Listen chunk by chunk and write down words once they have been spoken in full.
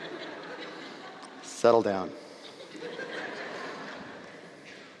Settle down.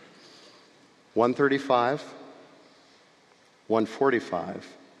 135, 145,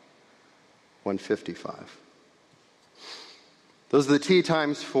 155. Those are the tee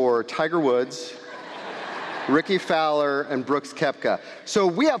times for Tiger Woods, Ricky Fowler, and Brooks Koepka. So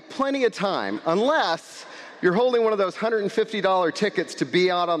we have plenty of time, unless you're holding one of those $150 tickets to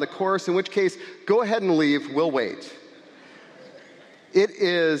be out on the course, in which case, go ahead and leave. We'll wait. It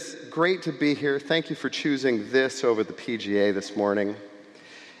is great to be here. Thank you for choosing this over the PGA this morning.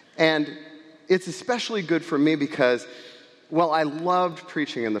 And it's especially good for me because, well, I loved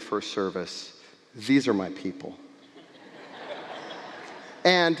preaching in the first service. These are my people.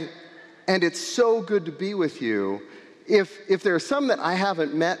 And it's so good to be with you. If there are some that I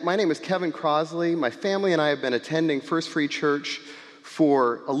haven't met, my name is Kevin Crosley. My family and I have been attending First Free Church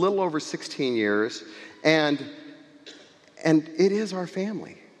for a little over 16 years. And it is our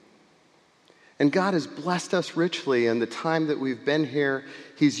family. And God has blessed us richly in the time that we've been here.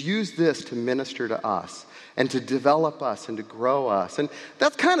 He's used this to minister to us and to develop us and to grow us. And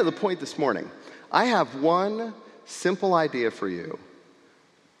that's kind of the point this morning. I have one simple idea for you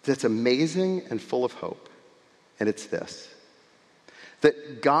that's amazing and full of hope. And it's this: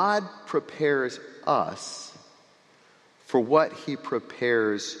 that God prepares us for what he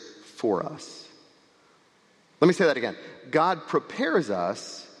prepares for us. Let me say that again. God prepares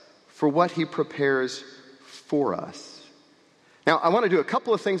us for what he prepares for us. Now, I want to do a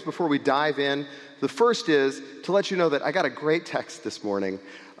couple of things before we dive in. The first is to let you know that I got a great text this morning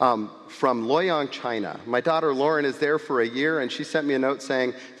from Luoyang, China. My daughter Lauren is there for a year, and she sent me a note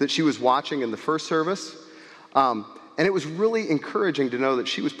saying that she was watching in the first service. And it was really encouraging to know that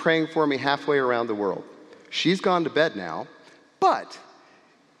she was praying for me halfway around the world. She's gone to bed now, but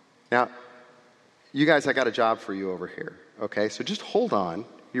now, you guys, I got a job for you over here, okay? So just hold on.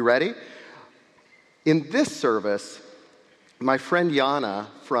 You ready? In this service, my friend Jana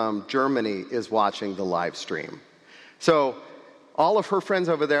from Germany is watching the live stream. So all of her friends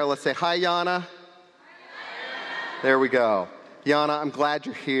over there, let's say, hi, Jana. Hi. There we go. Jana, I'm glad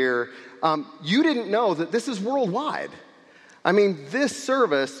you're here. You didn't know that this is worldwide. I mean, this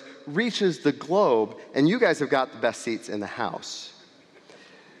service reaches the globe, and you guys have got the best seats in the house.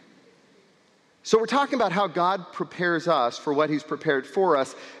 So we're talking about how God prepares us for what he's prepared for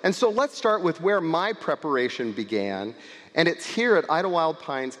us. And so let's start with where my preparation began, and it's here at Idlewild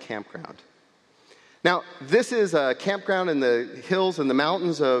Pines Campground. Now, this is a campground in the hills and the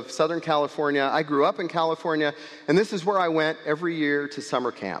mountains of Southern California. I grew up in California, and this is where I went every year to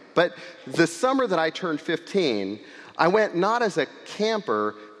summer camp. But the summer that I turned 15, I went not as a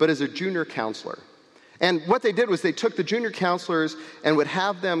camper, but as a junior counselor. And what they did was they took the junior counselors and would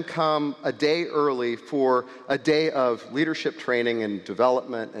have them come a day early for a day of leadership training and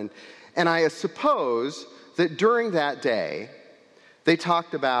development. And I suppose that during that day, they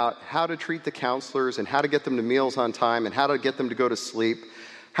talked about how to treat the counselors and how to get them to meals on time and how to get them to go to sleep,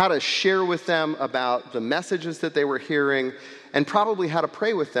 how to share with them about the messages that they were hearing, and probably how to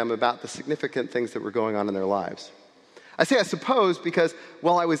pray with them about the significant things that were going on in their lives. I say I suppose because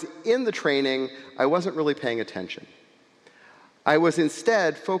while I was in the training, I wasn't really paying attention. I was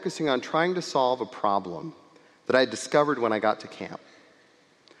instead focusing on trying to solve a problem that I had discovered when I got to camp.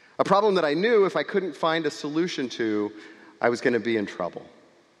 A problem that I knew if I couldn't find a solution to, I was going to be in trouble.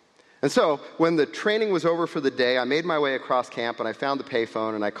 And so when the training was over for the day, I made my way across camp and I found the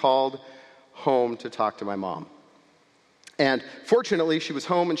payphone and I called home to talk to my mom. And fortunately, she was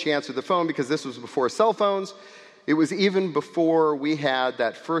home and she answered the phone because this was before cell phones. It was even before we had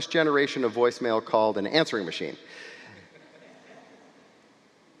that first generation of voicemail called an answering machine.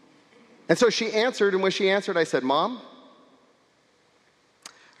 And so she answered, and when she answered, I said, Mom,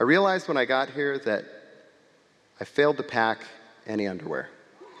 I realized when I got here that I failed to pack any underwear.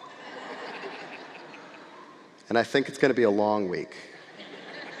 And I think it's going to be a long week.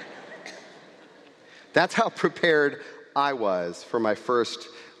 That's how prepared I was for my first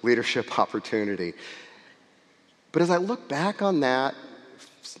leadership opportunity. But as I look back on that,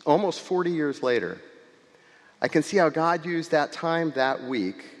 almost 40 years later, I can see how God used that time that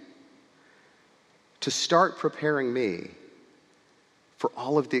week to start preparing me for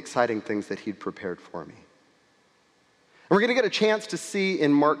all of the exciting things that he'd prepared for me. And we're going to get a chance to see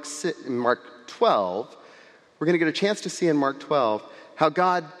in Mark 12, we're going to get a chance to see in Mark 12 how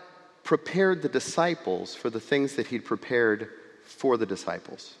God prepared the disciples for the things that he'd prepared for the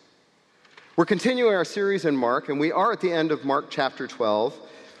disciples. We're continuing our series in Mark, and we are at the end of Mark chapter 12.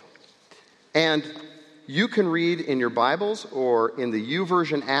 And you can read in your Bibles or in the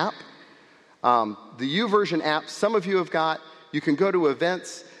YouVersion app. The YouVersion app, some of you have got, you can go to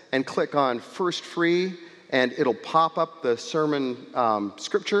events and click on First Free, and it'll pop up the sermon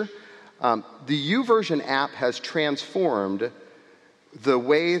scripture. The YouVersion app has transformed the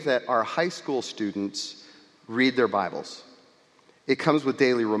way that our high school students read their Bibles. It comes with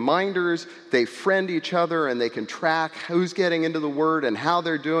daily reminders. They friend each other, and they can track who's getting into the Word and how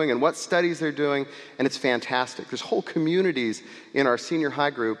they're doing and what studies they're doing, and it's fantastic. There's whole communities in our senior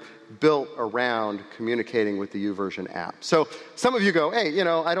high group built around communicating with the YouVersion app. So some of you go, hey,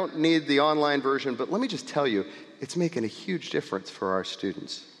 I don't need the online version, but let me just tell you, it's making a huge difference for our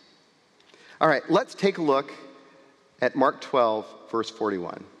students. All right, let's take a look at Mark 12, verse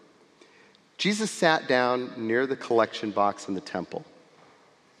 41. Jesus sat down near the collection box in the temple,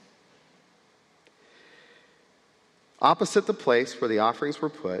 opposite the place where the offerings were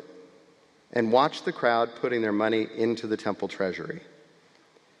put, and watched the crowd putting their money into the temple treasury.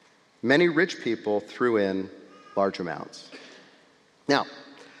 Many rich people threw in large amounts. Now,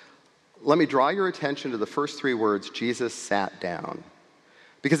 let me draw your attention to the first three words, Jesus sat down.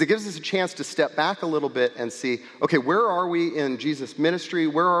 Because it gives us a chance to step back a little bit and see, okay, where are we in Jesus' ministry?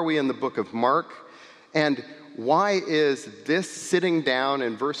 Where are we in the book of Mark? And why is this sitting down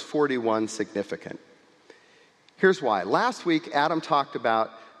in verse 41 significant? Here's why. Last week, Adam talked about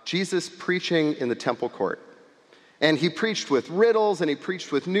Jesus preaching in the temple court. And he preached with riddles, and he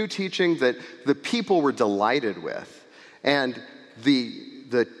preached with new teaching that the people were delighted with. And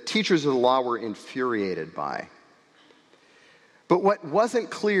the teachers of the law were infuriated by. But what wasn't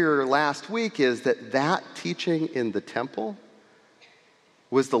clear last week is that teaching in the temple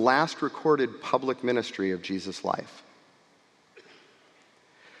was the last recorded public ministry of Jesus' life.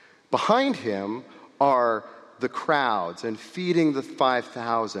 Behind him are the crowds and feeding the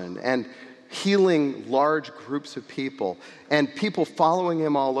 5,000 and healing large groups of people and people following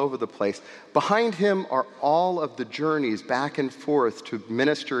him all over the place. Behind him are all of the journeys back and forth to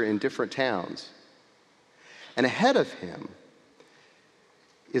minister in different towns. And ahead of him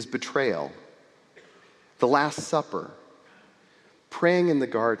is betrayal, the Last Supper, praying in the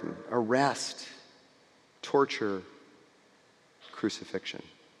garden, arrest, torture, crucifixion.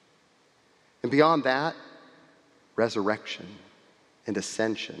 And beyond that, resurrection and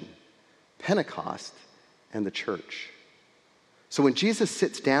ascension, Pentecost, and the church. So when Jesus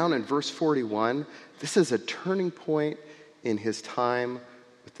sits down in verse 41, this is a turning point in his time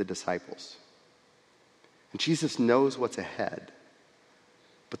with the disciples. And Jesus knows what's ahead,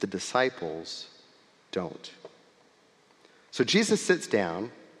 but the disciples don't. So Jesus sits down,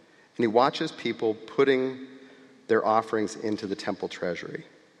 and he watches people putting their offerings into the temple treasury.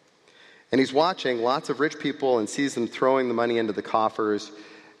 And he's watching lots of rich people and sees them throwing the money into the coffers.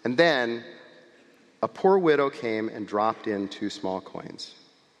 And then a poor widow came and dropped in 2 small coins.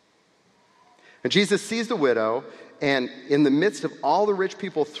 And Jesus sees the widow, and in the midst of all the rich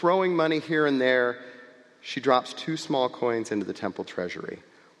people throwing money here and there, she drops 2 small coins into the temple treasury.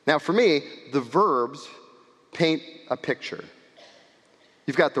 Now, for me, the verbs paint a picture.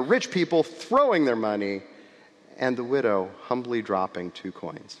 You've got the rich people throwing their money, and the widow humbly dropping 2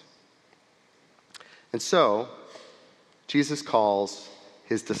 coins. And so, Jesus calls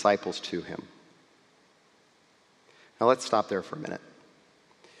his disciples to him. Now, let's stop there for a minute.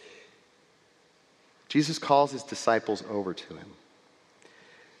 Jesus calls his disciples over to him.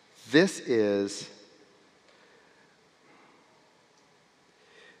 This is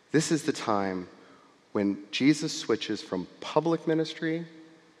the time when Jesus switches from public ministry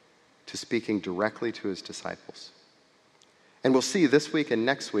to speaking directly to his disciples. And we'll see this week and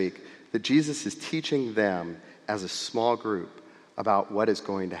next week that Jesus is teaching them as a small group about what is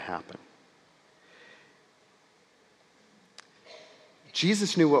going to happen.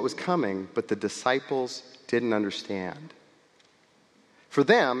 Jesus knew what was coming, but the disciples didn't understand. For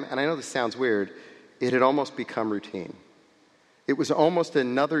them, and I know this sounds weird, it had almost become routine. It was almost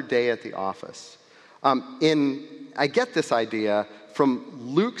another day at the office. I get this idea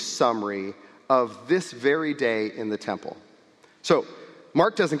from Luke's summary of this very day in the temple. So,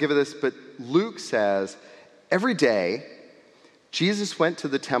 Mark doesn't give us this, but Luke says, every day, Jesus went to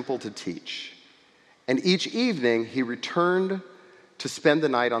the temple to teach. And each evening, he returned to spend the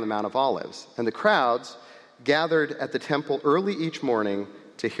night on the Mount of Olives. And the crowds gathered at the temple early each morning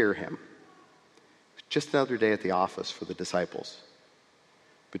to hear him. Just another day at the office for the disciples.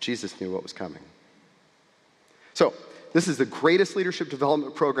 But Jesus knew what was coming. So, this is the greatest leadership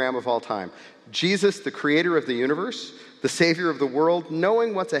development program of all time. Jesus, the creator of the universe, the savior of the world,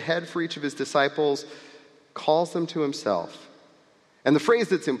 knowing what's ahead for each of his disciples, calls them to himself. And the phrase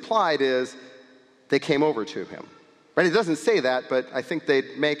that's implied is, they came over to him. Right? It doesn't say that, but I think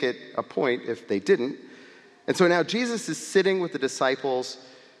they'd make it a point if they didn't. And so now Jesus is sitting with the disciples,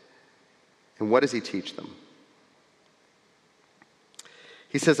 And what does he teach them?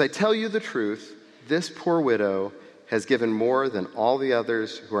 He says, I tell you the truth, this poor widow has given more than all the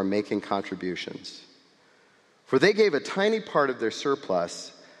others who are making contributions. For they gave a tiny part of their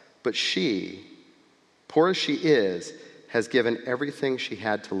surplus, but she, poor as she is, has given everything she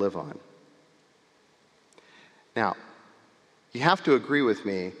had to live on. Now, you have to agree with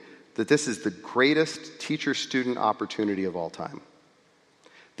me that this is the greatest teacher-student opportunity of all time.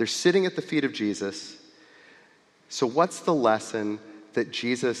 They're sitting at the feet of Jesus. So what's the lesson that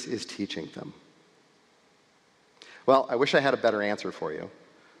Jesus is teaching them? Well, I wish I had a better answer for you,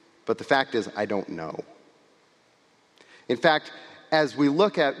 but the fact is I don't know. In fact, as we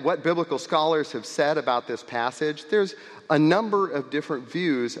look at what biblical scholars have said about this passage, there's a number of different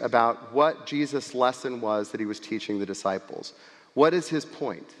views about what Jesus' lesson was that he was teaching the disciples. What is his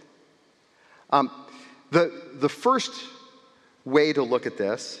point? The first way to look at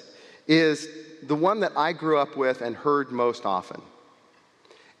this is the one that I grew up with and heard most often.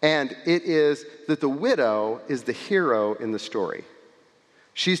 And it is that the widow is the hero in the story.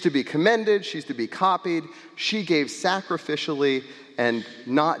 She's to be commended, she's to be copied. She gave sacrificially and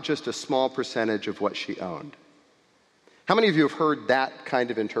not just a small percentage of what she owned. How many of you have heard that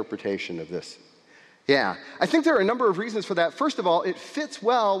kind of interpretation of this? Yeah, I think there are a number of reasons for that. First of all, it fits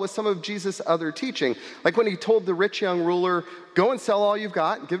well with some of Jesus' other teaching. Like when he told the rich young ruler, go and sell all you've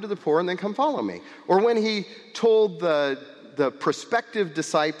got and give to the poor and then come follow me. Or when he told the prospective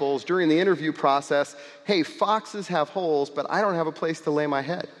disciples during the interview process, hey, foxes have holes, but I don't have a place to lay my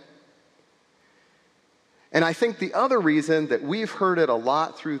head. And I think the other reason that we've heard it a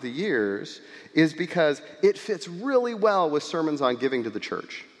lot through the years is because it fits really well with sermons on giving to the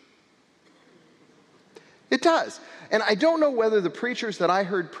church. It does. And I don't know whether the preachers that I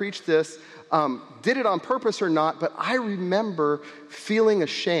heard preach this did it on purpose or not, but I remember feeling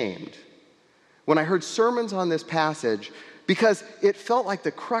ashamed when I heard sermons on this passage because it felt like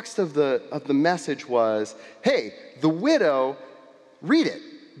the crux of the message was, hey, the widow, read it,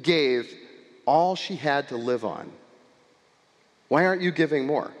 gave all she had to live on. Why aren't you giving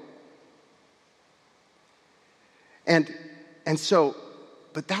more? And so,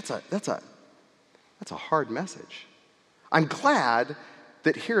 but that's a hard message. I'm glad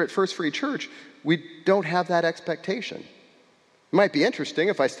that here at First Free Church, we don't have that expectation. It might be interesting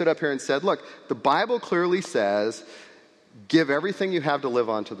if I stood up here and said, look, the Bible clearly says, give everything you have to live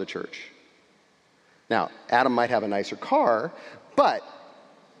on to the church. Now, Adam might have a nicer car, but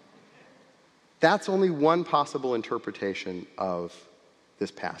that's only one possible interpretation of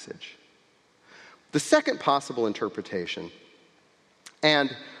this passage. The second possible interpretation,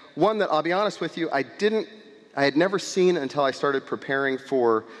 and one that I'll be honest with you, I had never seen until I started preparing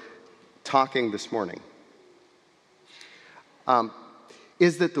for talking this morning,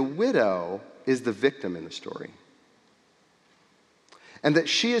 is that the widow is the victim in the story. And that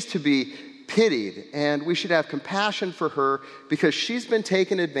she is to be pitied, and we should have compassion for her because she's been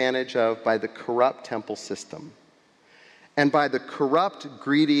taken advantage of by the corrupt temple system and by the corrupt,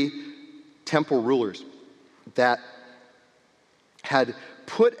 greedy temple rulers that had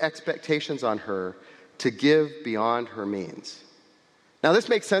put expectations on her to give beyond her means. Now, this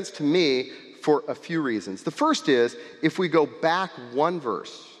makes sense to me for a few reasons. The first is, if we go back one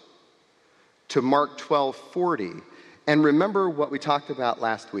verse to Mark 12:40, and remember what we talked about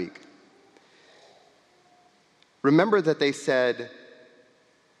last week. Remember that they said,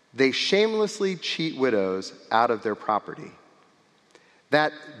 they shamelessly cheat widows out of their property.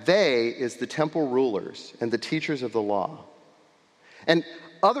 That they is the temple rulers and the teachers of the law. And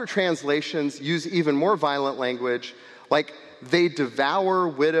other translations use even more violent language, like they devour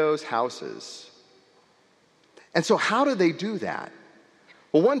widows' houses. And so how do they do that?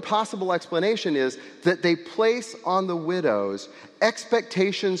 Well, one possible explanation is that they place on the widows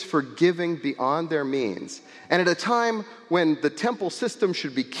expectations for giving beyond their means. And at a time when the temple system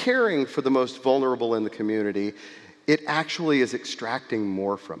should be caring for the most vulnerable in the community, it actually is extracting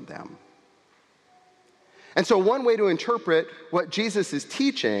more from them. And so one way to interpret what Jesus is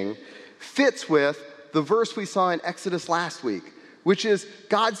teaching fits with the verse we saw in Exodus last week, which is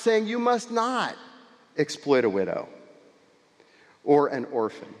God saying you must not exploit a widow or an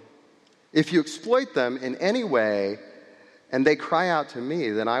orphan. If you exploit them in any way and they cry out to me,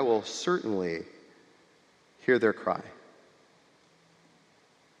 then I will certainly hear their cry.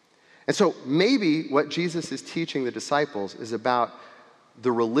 And so maybe what Jesus is teaching the disciples is about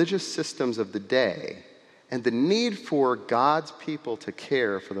the religious systems of the day and the need for God's people to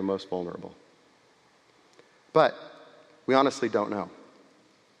care for the most vulnerable. But we honestly don't know.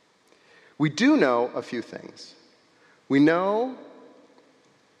 We do know a few things. We know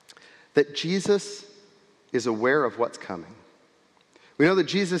that Jesus is aware of what's coming. We know that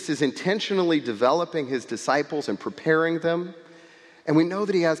Jesus is intentionally developing his disciples and preparing them, and we know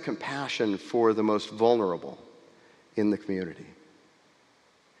that he has compassion for the most vulnerable in the community.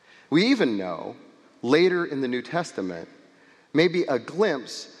 We even know, later in the New Testament, maybe a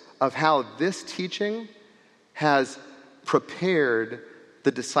glimpse of how this teaching has prepared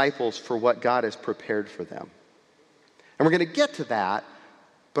the disciples for what God has prepared for them. And we're going to get to that,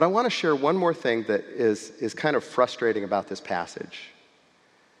 but I want to share one more thing that is kind of frustrating about this passage.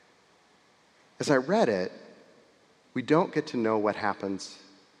 As I read it, we don't get to know what happens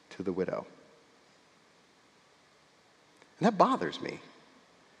to the widow. And that bothers me.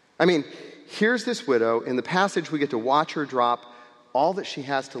 I mean, here's this widow. In the passage, we get to watch her drop all that she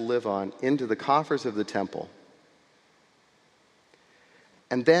has to live on into the coffers of the temple.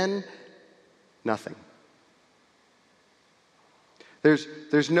 And then, nothing.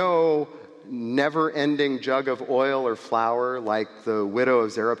 There's no never-ending jug of oil or flour like the widow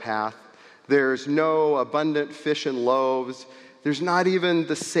of Zarephath. There's no abundant fish and loaves. There's not even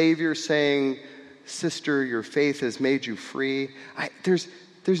the Savior saying, "Sister, your faith has made you free."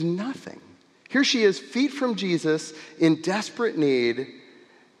 There's nothing. Here she is, feet from Jesus, in desperate need,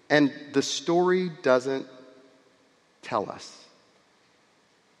 and the story doesn't tell us.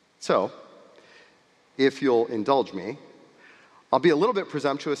 So, if you'll indulge me, I'll be a little bit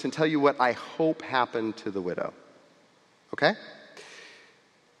presumptuous and tell you what I hope happened to the widow. Okay?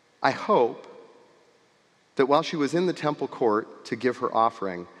 I hope that while she was in the temple court to give her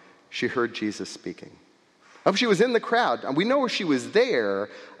offering, she heard Jesus speaking. I hope she was in the crowd. And we know she was there.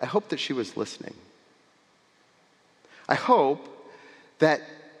 I hope that she was listening. I hope that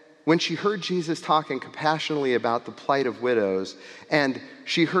when she heard Jesus talking compassionately about the plight of widows, and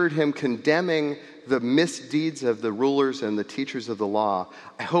she heard him condemning the misdeeds of the rulers and the teachers of the law,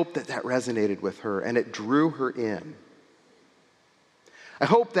 I hope that that resonated with her and it drew her in. I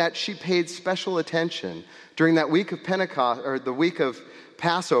hope that she paid special attention during that week of Pentecost, or the week of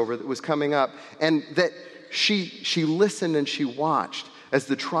Passover that was coming up, and that she listened and she watched as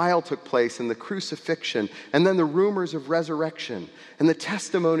the trial took place and the crucifixion, and then the rumors of resurrection and the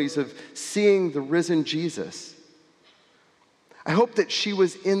testimonies of seeing the risen Jesus. I hope that she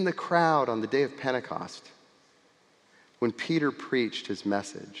was in the crowd on the day of Pentecost when Peter preached his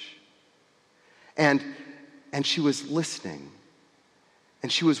message. And she was listening.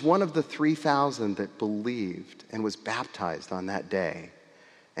 And she was one of the 3,000 that believed and was baptized on that day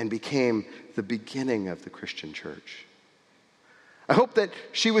and became the beginning of the Christian church. I hope that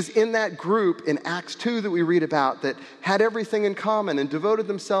she was in that group in Acts 2 that we read about that had everything in common and devoted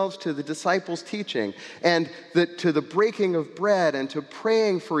themselves to the disciples' teaching and to the breaking of bread and to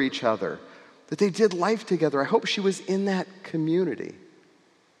praying for each other, that they did life together. I hope she was in that community.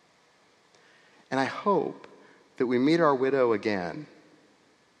 And I hope that we meet our widow again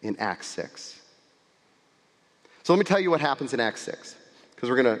in Acts 6. So let me tell you what happens in Acts 6, because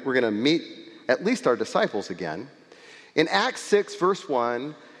we're gonna meet at least our disciples again. In Acts 6, verse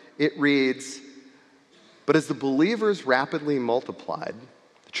 1, it reads, "But as the believers rapidly multiplied,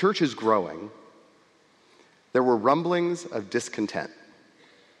 the church is growing, there were rumblings of discontent."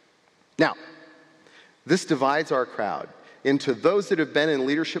 Now, this divides our crowd into those that have been in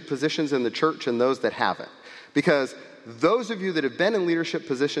leadership positions in the church and those that haven't. Because those of you that have been in leadership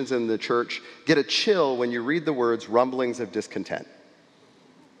positions in the church get a chill when you read the words rumblings of discontent.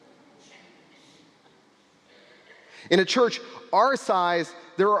 In a church our size,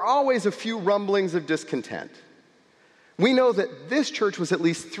 there are always a few rumblings of discontent. We know that this church was at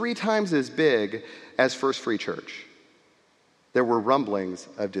least 3 times as big as First Free Church. There were rumblings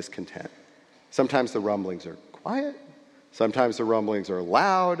of discontent. Sometimes the rumblings are quiet, sometimes the rumblings are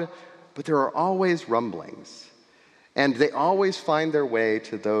loud, but there are always rumblings. And they always find their way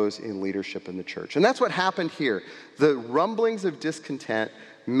to those in leadership in the church. And that's what happened here. The rumblings of discontent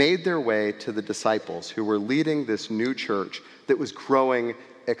made their way to the disciples who were leading this new church that was growing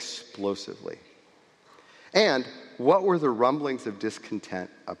explosively. And what were the rumblings of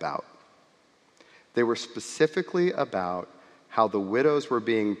discontent about? They were specifically about how the widows were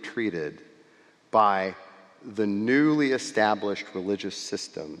being treated by the newly established religious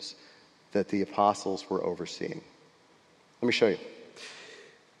systems that the apostles were overseeing. Let me show you.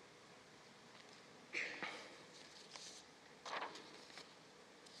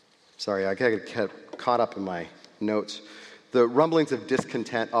 Sorry, I got caught up in my notes. The rumblings of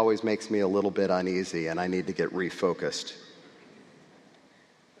discontent always makes me a little bit uneasy, and I need to get refocused.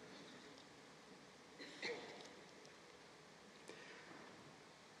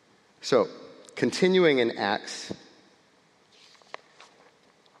 So, continuing in Acts,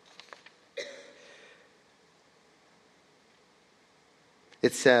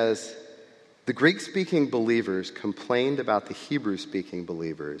 It says, the Greek-speaking believers complained about the Hebrew-speaking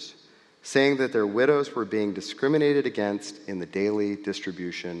believers, saying that their widows were being discriminated against in the daily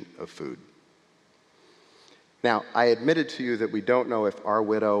distribution of food. Now, I admitted to you that we don't know if our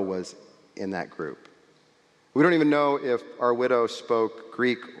widow was in that group. We don't even know if our widow spoke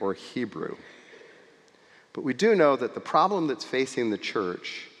Greek or Hebrew. But we do know that the problem that's facing the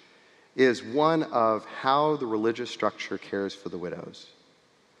church is one of how the religious structure cares for the widows.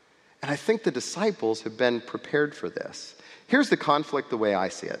 And I think the disciples have been prepared for this. Here's the conflict the way I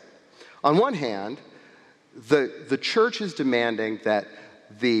see it. On one hand, the church is demanding that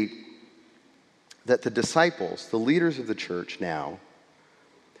the disciples, the leaders of the church now,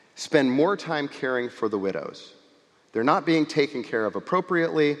 spend more time caring for the widows. They're not being taken care of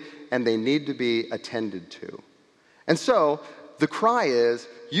appropriately, and they need to be attended to. And so the cry is,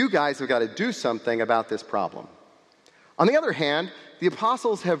 you guys have got to do something about this problem. On the other hand, the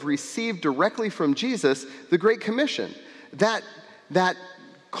apostles have received directly from Jesus the Great Commission, that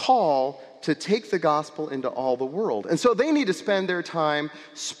call to take the gospel into all the world. And so they need to spend their time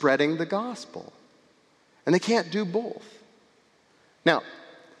spreading the gospel. And they can't do both. Now,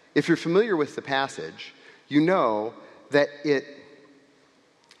 if you're familiar with the passage, you know that it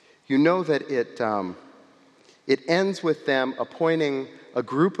ends with them appointing a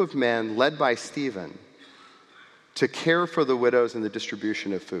group of men led by Stephen to care for the widows and the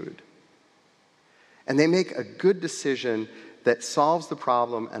distribution of food. And they make a good decision that solves the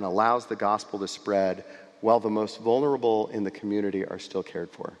problem and allows the gospel to spread while the most vulnerable in the community are still cared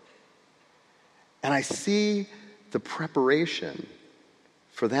for. And I see the preparation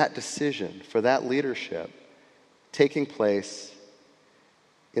for that decision, for that leadership, taking place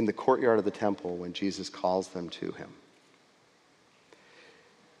in the courtyard of the temple when Jesus calls them to him.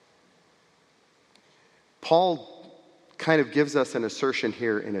 Paul kind of gives us an assertion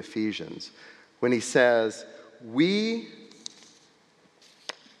here in Ephesians when he says, we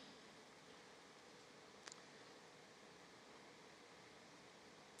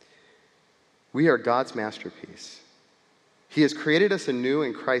are God's masterpiece. He has created us anew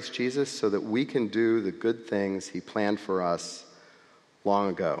in Christ Jesus so that we can do the good things he planned for us long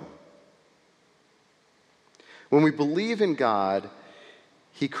ago. When we believe in God,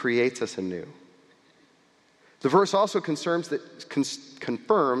 he creates us anew. The verse also confirms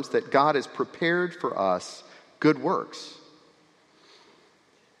that God has prepared for us good works.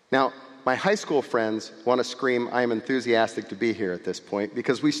 Now, my high school friends want to scream, I am enthusiastic to be here at this point,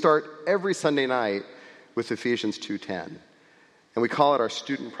 because we start every Sunday night with Ephesians 2:10, and we call it our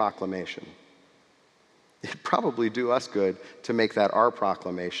student proclamation. It'd probably do us good to make that our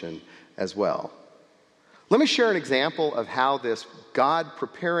proclamation as well. Let me share an example of how this God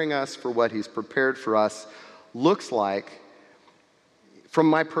preparing us for what he's prepared for us looks like from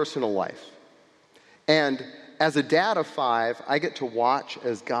my personal life. And as a dad of 5, I get to watch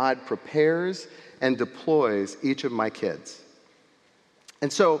as God prepares and deploys each of my kids.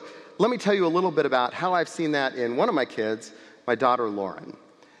 And so let me tell you a little bit about how I've seen that in one of my kids, my daughter Lauren.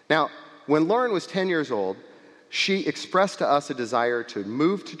 Now, when Lauren was 10 years old, she expressed to us a desire to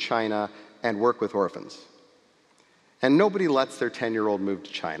move to China and work with orphans. And nobody lets their 10-year-old move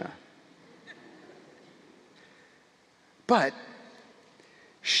to China. But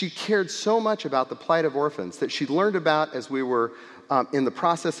she cared so much about the plight of orphans that she learned about as we were in the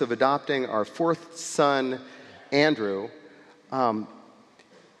process of adopting our 4th son, Andrew, that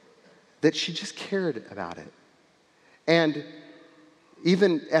she just cared about it. And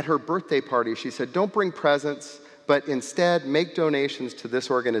even at her birthday party, she said, don't bring presents, but instead make donations to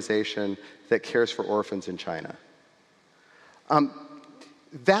this organization that cares for orphans in China.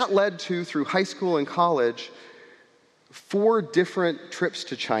 That led to, through high school and college, 4 different trips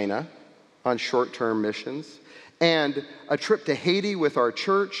to China on short-term missions, and a trip to Haiti with our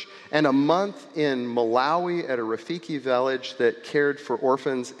church, and a month in Malawi at a Rafiki village that cared for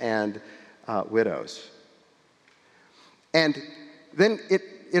orphans and widows. And then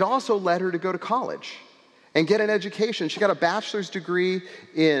it also led her to go to college and get an education. She got a bachelor's degree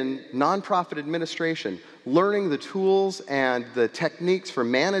in nonprofit administration, learning the tools and the techniques for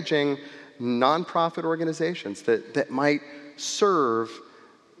managing nonprofit organizations that might serve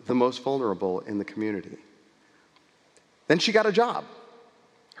the most vulnerable in the community. Then she got a job.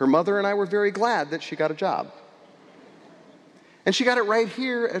 Her mother and I were very glad that she got a job. And she got it right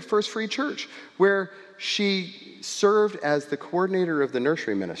here at First Free Church, where she served as the coordinator of the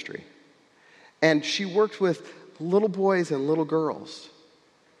nursery ministry. And she worked with little boys and little girls,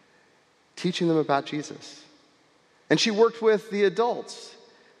 teaching them about Jesus. And she worked with the adults,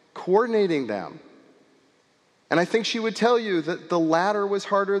 coordinating them And I think she would tell you that the latter was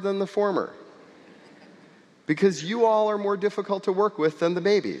harder than the former, because you all are more difficult to work with than the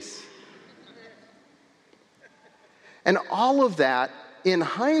babies. And all of that, in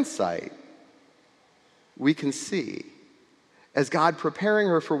hindsight, we can see as God preparing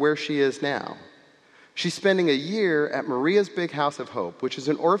her for where she is now. She's spending a year at Maria's Big House of Hope, which is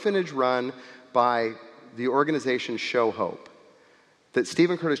an orphanage run by the organization Show Hope, that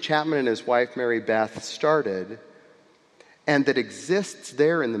Stephen Curtis Chapman and his wife Mary Beth started, and that exists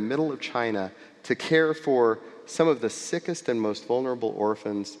there in the middle of China to care for some of the sickest and most vulnerable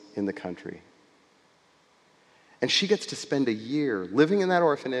orphans in the country. And she gets to spend a year living in that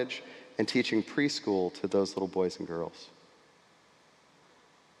orphanage and teaching preschool to those little boys and girls.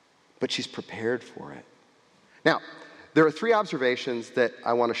 But she's prepared for it. Now, there are 3 observations that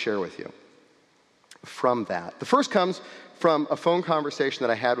I want to share with you from that. The first comes from a phone conversation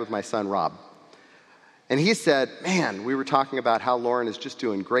that I had with my son, Rob. And he said, man, we were talking about how Lauren is just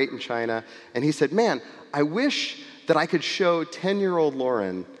doing great in China. And he said, man, I wish that I could show 10-year-old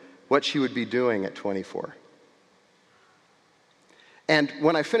Lauren what she would be doing at 24. And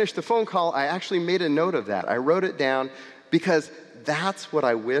when I finished the phone call, I actually made a note of that. I wrote it down because that's what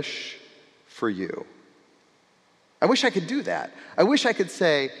I wish for you. I wish I could do that. I wish I could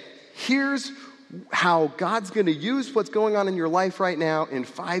say, here's how God's going to use what's going on in your life right now in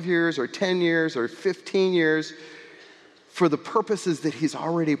 5 years or 10 years or 15 years for the purposes that He's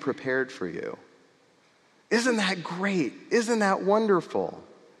already prepared for you. Isn't that great? Isn't that wonderful?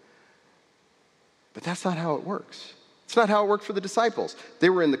 But that's not how it works. It's not how it worked for the disciples. They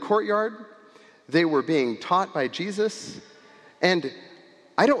were in the courtyard. They were being taught by Jesus. And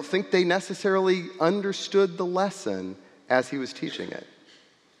I don't think they necessarily understood the lesson as He was teaching it.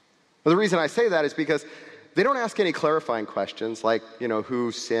 Well, the reason I say that is because they don't ask any clarifying questions like,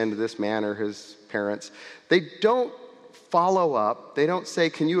 who sinned, this man or his parents. They don't follow up. They don't say,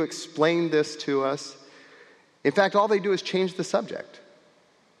 can you explain this to us? In fact, all they do is change the subject.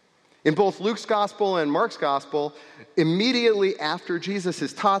 In both Luke's gospel and Mark's gospel, immediately after Jesus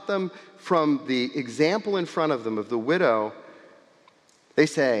has taught them from the example in front of them of the widow, they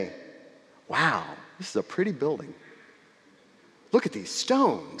say, wow, this is a pretty building. Look at these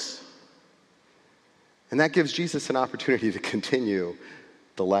stones. And that gives Jesus an opportunity to continue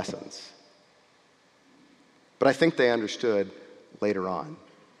the lessons. But I think they understood later on,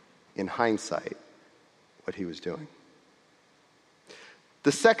 in hindsight, what He was doing.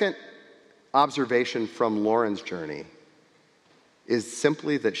 The second observation from Lauren's journey is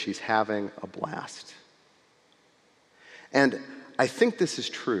simply that she's having a blast. And I think this is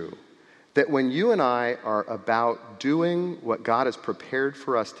true, that when you and I are about doing what God has prepared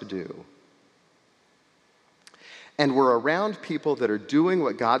for us to do, and we're around people that are doing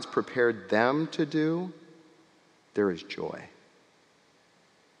what God's prepared them to do, there is joy.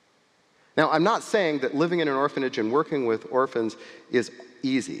 Now, I'm not saying that living in an orphanage and working with orphans is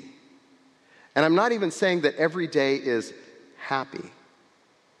easy. And I'm not even saying that every day is happy.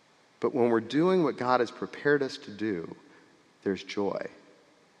 But when we're doing what God has prepared us to do, there's joy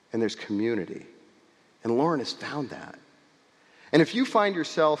and there's community. And Lauren has found that. And if you find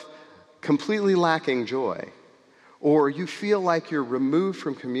yourself completely lacking joy, or you feel like you're removed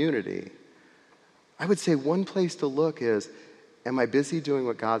from community, I would say one place to look is, am I busy doing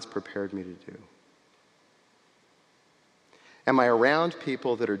what God's prepared me to do? Am I around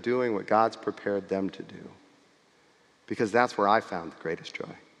people that are doing what God's prepared them to do? Because that's where I found the greatest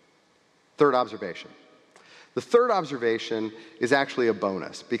joy. Third observation. The third observation is actually a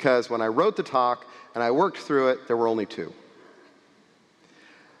bonus, because when I wrote the talk and I worked through it, there were only 2.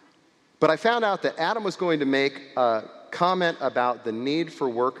 But I found out that Adam was going to make a comment about the need for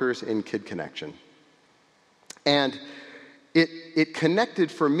workers in Kid Connection. And it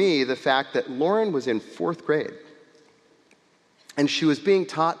connected for me the fact that Lauren was in 4th grade. And she was being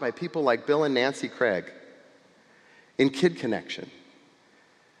taught by people like Bill and Nancy Craig in Kid Connection.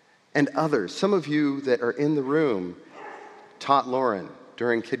 And others, some of you that are in the room, taught Lauren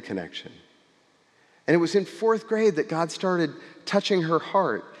during Kid Connection. And it was in 4th grade that God started touching her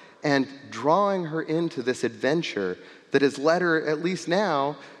heart and drawing her into this adventure that has led her, at least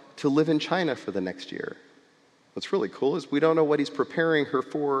now, to live in China for the next year. What's really cool is we don't know what He's preparing her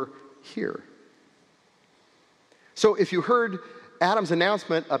for here. So if you heard Adam's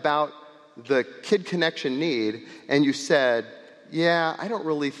announcement about the Kid Connection need, and you said, yeah, I don't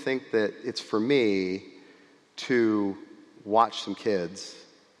really think that it's for me to watch some kids,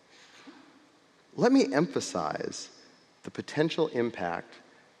 let me emphasize the potential impact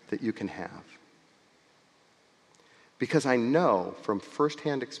that you can have. Because I know from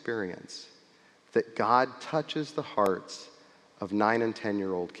firsthand experience that God touches the hearts of 9 and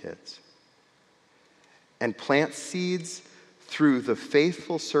 10-year-old kids and plants seeds through the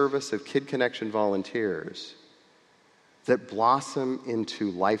faithful service of Kid Connection volunteers that blossom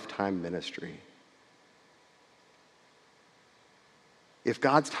into lifetime ministry. If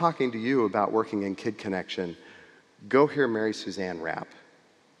God's talking to you about working in Kid Connection, go hear Mary Suzanne rap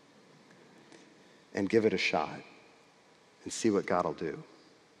and give it a shot and see what God will do.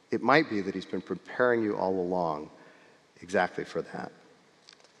 It might be that he's been preparing you all along exactly for that.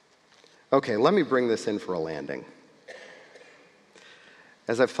 Okay, let me bring this in for a landing.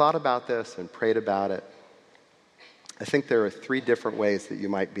 As I've thought about this and prayed about it, I think there are 3 different ways that you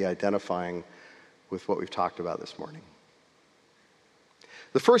might be identifying with what we've talked about this morning.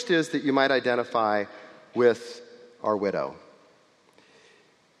 The first is that you might identify with our widow.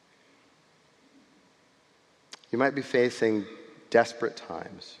 You might be facing desperate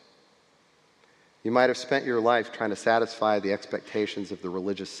times. You might have spent your life trying to satisfy the expectations of the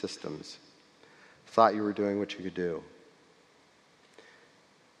religious systems, thought you were doing what you could do.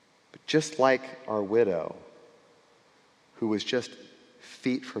 But just like our widow, who was just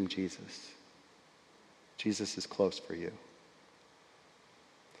feet from Jesus, Jesus is close for you.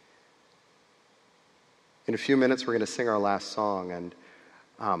 In a few minutes, we're going to sing our last song,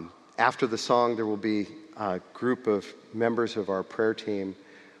 and after the song, there will be a group of members of our prayer team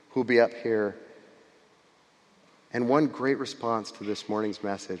who will be up here. And one great response to this morning's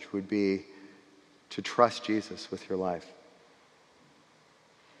message would be to trust Jesus with your life.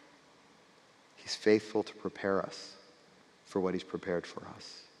 He's faithful to prepare us for what he's prepared for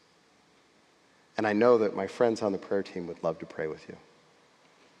us. And I know that my friends on the prayer team would love to pray with you.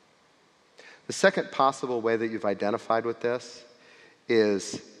 The second possible way that you've identified with this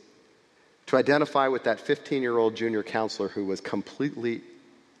is to identify with that 15-year-old junior counselor who was completely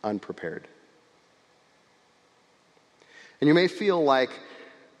unprepared. And you may feel like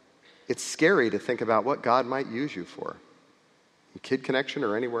it's scary to think about what God might use you for, in Kid Connection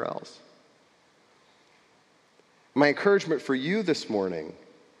or anywhere else. My encouragement for you this morning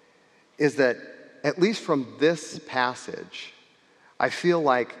is that, at least from this passage, I feel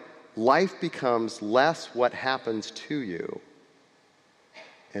like life becomes less what happens to you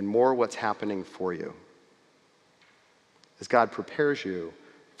and more what's happening for you, as God prepares you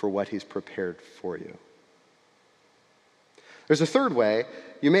for what he's prepared for you. There's a third way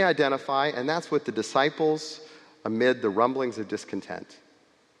you may identify, and that's with the disciples amid the rumblings of discontent.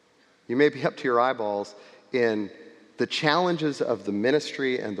 You may be up to your eyeballs in the challenges of the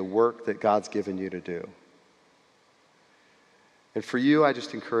ministry and the work that God's given you to do. And for you, I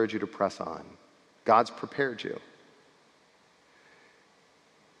just encourage you to press on. God's prepared you.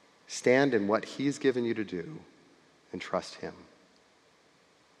 Stand in what he's given you to do and trust him.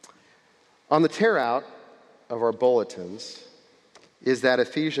 On the tear out of our bulletins is that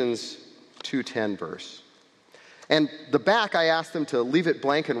Ephesians 2:10 verse. And the back, I asked them to leave it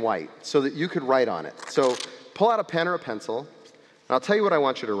blank and white so that you could write on it. So pull out a pen or a pencil, and I'll tell you what I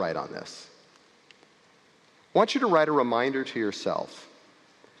want you to write on this. I want you to write a reminder to yourself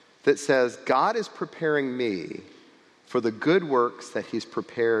that says, God is preparing me for the good works that he's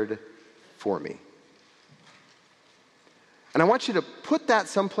prepared for me. And I want you to put that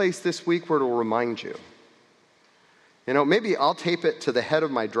someplace this week where it will remind you. You know, maybe I'll tape it to the head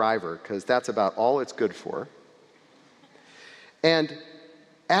of my driver because that's about all it's good for. And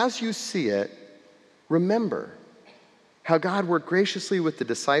as you see it, remember how God worked graciously with the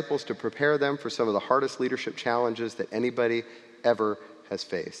disciples to prepare them for some of the hardest leadership challenges that anybody ever has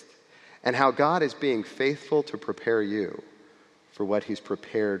faced. And how God is being faithful to prepare you for what he's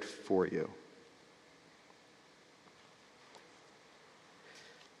prepared for you.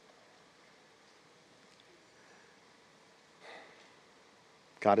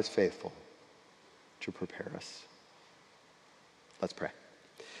 God is faithful to prepare us. Let's pray.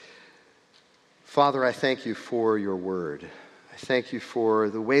 Father, I thank you for your word. I thank you for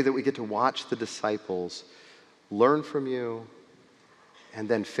the way that we get to watch the disciples learn from you and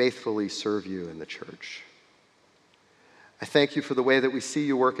then faithfully serve you in the church. I thank you for the way that we see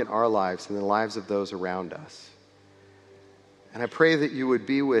you work in our lives and in the lives of those around us. And I pray that you would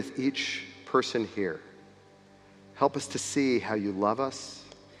be with each person here. Help us to see how you love us,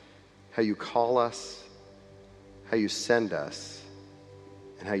 how you call us, how you send us,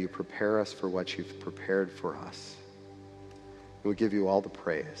 and how you prepare us for what you've prepared for us. And we give you all the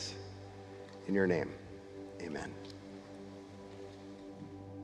praise. In your name, amen.